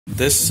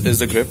this is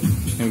the grip.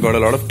 You've got a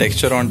lot of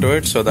texture onto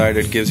it so that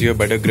it gives you a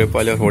better grip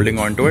while you're holding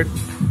onto it.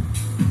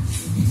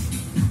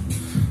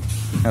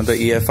 And the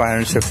EF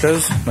 500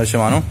 shifters by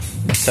Shimano,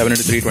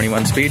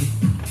 7:321 speed.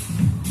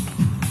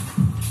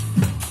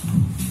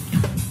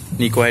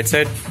 Nico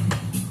headset,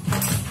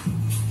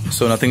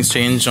 so nothing's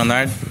changed on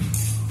that.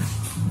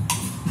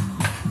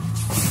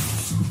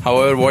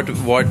 However, what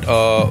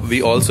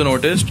we also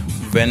noticed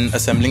when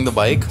assembling the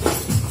bike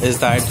is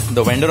that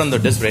the vendor on the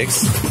disc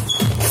brakes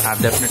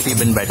have definitely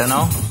been better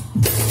now.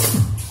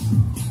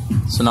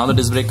 So now the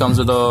disc brake comes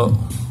with a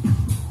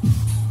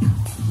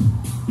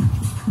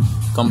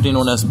company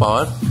known as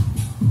Power.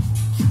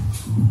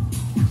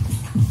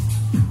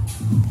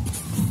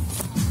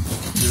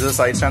 This is a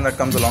side stand that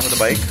comes along with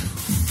the bike.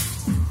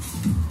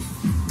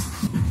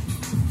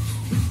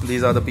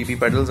 These are the PP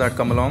pedals that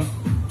come along.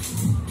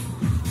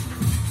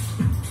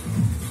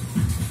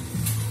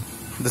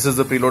 This is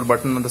the preload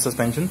button on the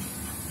suspension.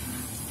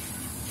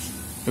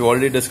 We've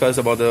already discussed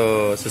about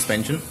the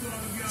suspension.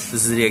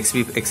 This is the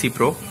XC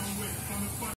Pro.